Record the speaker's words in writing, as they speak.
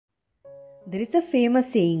There is a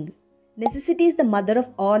famous saying, necessity is the mother of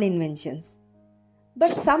all inventions.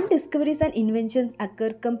 But some discoveries and inventions occur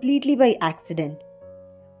completely by accident.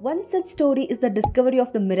 One such story is the discovery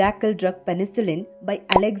of the miracle drug penicillin by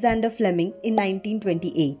Alexander Fleming in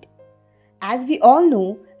 1928. As we all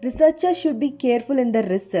know, researchers should be careful in their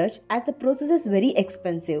research as the process is very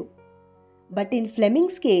expensive. But in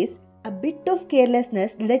Fleming's case, a bit of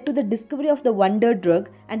carelessness led to the discovery of the wonder drug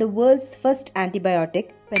and the world's first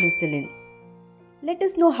antibiotic, penicillin. Let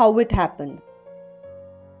us know how it happened.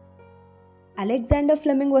 Alexander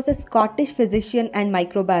Fleming was a Scottish physician and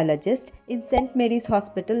microbiologist in St. Mary's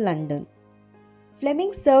Hospital, London.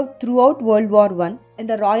 Fleming served throughout World War I in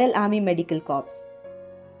the Royal Army Medical Corps.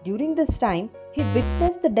 During this time, he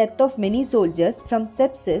witnessed the death of many soldiers from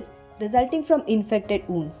sepsis resulting from infected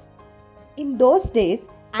wounds. In those days,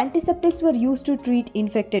 antiseptics were used to treat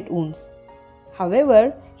infected wounds.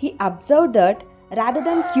 However, he observed that rather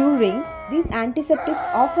than curing, these antiseptics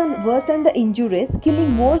often worsened the injuries,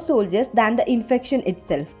 killing more soldiers than the infection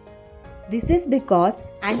itself. This is because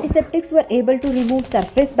antiseptics were able to remove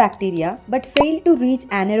surface bacteria but failed to reach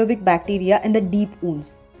anaerobic bacteria in the deep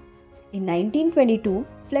wounds. In 1922,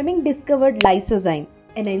 Fleming discovered lysozyme,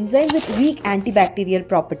 an enzyme with weak antibacterial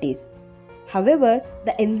properties. However,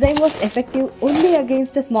 the enzyme was effective only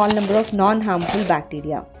against a small number of non-harmful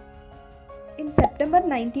bacteria. In September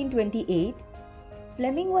 1928,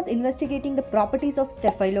 Fleming was investigating the properties of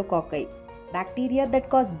staphylococci, bacteria that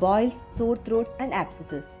cause boils, sore throats and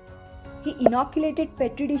abscesses. He inoculated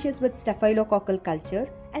petri dishes with staphylococcal culture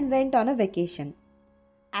and went on a vacation.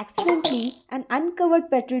 Accidentally, an uncovered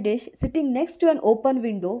petri dish sitting next to an open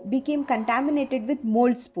window became contaminated with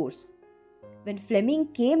mold spores. When Fleming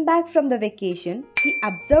came back from the vacation, he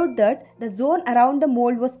observed that the zone around the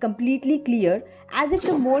mold was completely clear, as if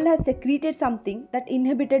the mold has secreted something that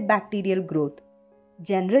inhibited bacterial growth.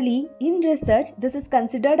 Generally, in research, this is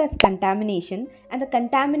considered as contamination and the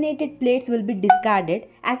contaminated plates will be discarded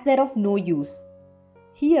as they are of no use.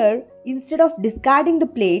 Here, instead of discarding the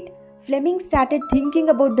plate, Fleming started thinking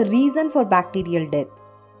about the reason for bacterial death.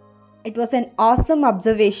 It was an awesome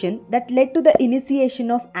observation that led to the initiation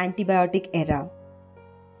of antibiotic era.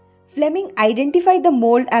 Fleming identified the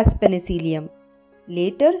mold as penicillium.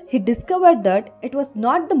 Later, he discovered that it was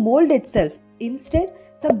not the mold itself, instead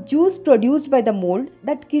some juice produced by the mold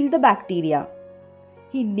that killed the bacteria.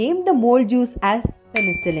 He named the mold juice as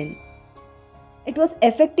penicillin. It was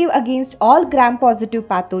effective against all gram-positive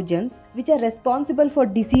pathogens which are responsible for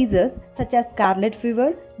diseases such as scarlet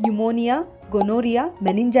fever, pneumonia, gonorrhea,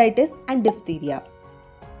 meningitis and diphtheria.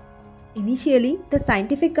 Initially, the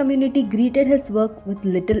scientific community greeted his work with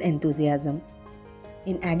little enthusiasm.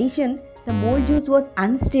 In addition, the mold juice was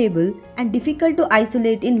unstable and difficult to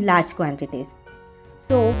isolate in large quantities.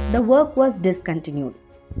 So, the work was discontinued.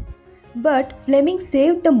 But Fleming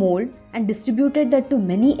saved the mold and distributed that to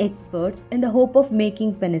many experts in the hope of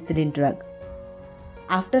making penicillin drug.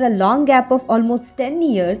 After a long gap of almost 10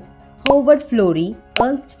 years, Howard Florey,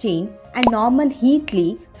 Ernst Chain and Norman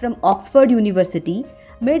Heatley from Oxford University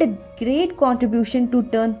made a great contribution to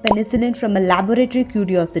turn penicillin from a laboratory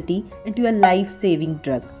curiosity into a life-saving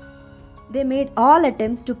drug. They made all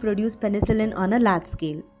attempts to produce penicillin on a large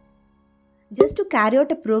scale. Just to carry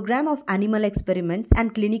out a program of animal experiments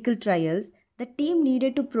and clinical trials, the team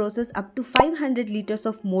needed to process up to 500 liters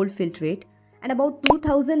of mold filtrate and about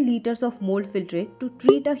 2000 liters of mold filtrate to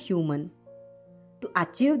treat a human. To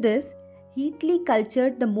achieve this, Heatley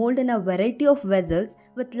cultured the mold in a variety of vessels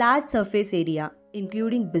with large surface area,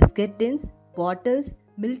 including biscuit tins, bottles,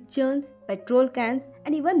 milk churns, petrol cans,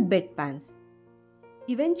 and even bed pans.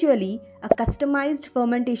 Eventually, a customized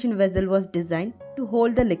fermentation vessel was designed to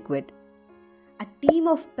hold the liquid. A team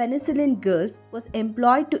of penicillin girls was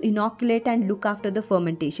employed to inoculate and look after the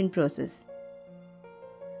fermentation process.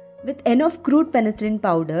 With enough crude penicillin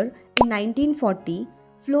powder, in 1940,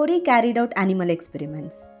 Florey carried out animal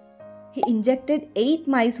experiments. He injected 8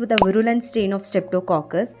 mice with a virulent strain of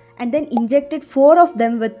streptococcus and then injected 4 of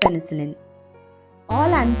them with penicillin.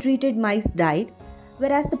 All untreated mice died,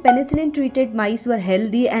 whereas the penicillin-treated mice were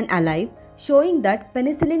healthy and alive, showing that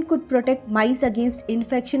penicillin could protect mice against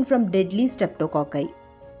infection from deadly streptococci.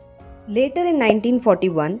 Later in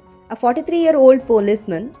 1941, a 43-year-old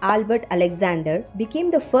policeman, Albert Alexander, became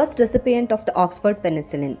the first recipient of the Oxford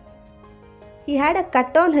penicillin. He had a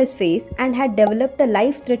cut on his face and had developed a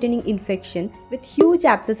life-threatening infection with huge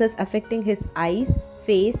abscesses affecting his eyes,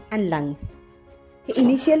 face and lungs. He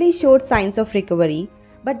initially showed signs of recovery,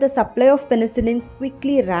 but the supply of penicillin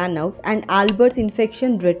quickly ran out and Albert's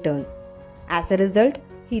infection returned. As a result,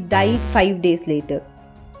 he died 5 days later.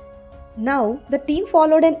 Now, the team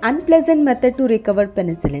followed an unpleasant method to recover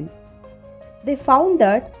penicillin. They found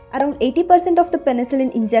that around 80% of the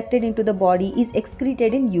penicillin injected into the body is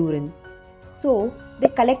excreted in urine. So, they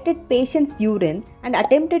collected patients' urine and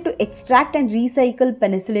attempted to extract and recycle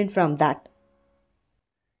penicillin from that.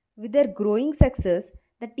 With their growing success,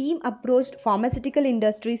 the team approached pharmaceutical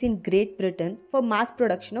industries in Great Britain for mass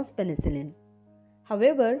production of penicillin.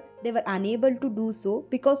 However, they were unable to do so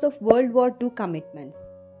because of World War II commitments.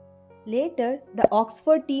 Later, the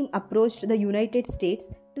Oxford team approached the United States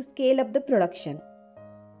to scale up the production.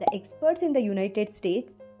 The experts in the United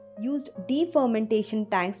States used defermentation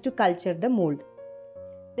tanks to culture the mold.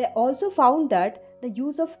 They also found that the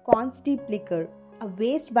use of corn steep liquor, a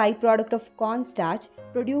waste byproduct of cornstarch,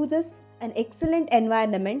 produces an excellent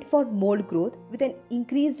environment for mold growth with an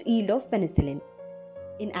increased yield of penicillin.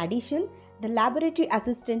 In addition, the laboratory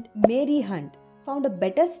assistant Mary Hunt found a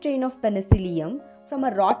better strain of penicillium from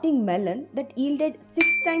a rotting melon that yielded 6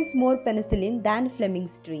 times more penicillin than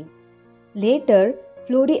Fleming's strain. Later,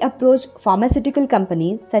 Florey approached pharmaceutical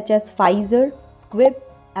companies such as Pfizer, Squibb,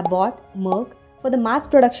 Abbott, Merck for the mass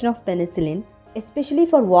production of penicillin, especially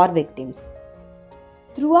for war victims.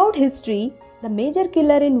 Throughout history, the major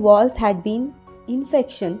killer in wars had been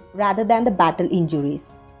infection rather than the battle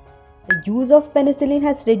injuries. The use of penicillin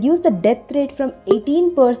has reduced the death rate from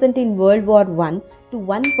 18% in World War I to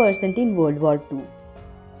 1% in World War II.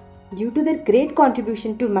 Due to their great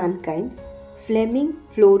contribution to mankind, Fleming,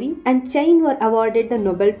 Florey and Chain were awarded the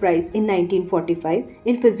Nobel Prize in 1945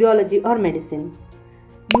 in physiology or medicine.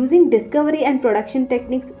 Using discovery and production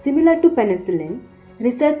techniques similar to penicillin,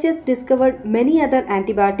 researchers discovered many other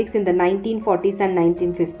antibiotics in the 1940s and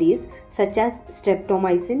 1950s such as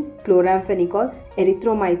streptomycin, chloramphenicol,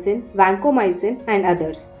 erythromycin, vancomycin and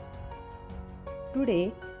others.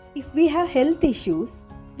 Today, if we have health issues,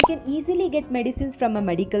 we can easily get medicines from a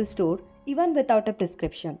medical store even without a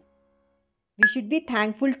prescription. We should be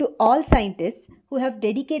thankful to all scientists who have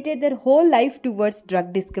dedicated their whole life towards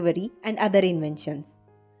drug discovery and other inventions.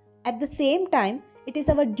 At the same time, it is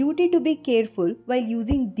our duty to be careful while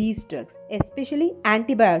using these drugs, especially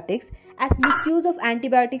antibiotics, as misuse of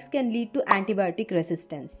antibiotics can lead to antibiotic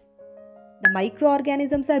resistance. The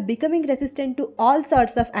microorganisms are becoming resistant to all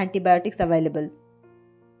sorts of antibiotics available.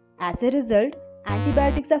 As a result,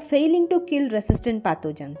 antibiotics are failing to kill resistant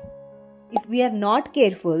pathogens. If we are not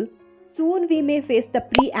careful, soon we may face the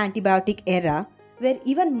pre-antibiotic era where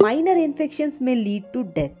even minor infections may lead to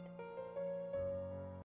death.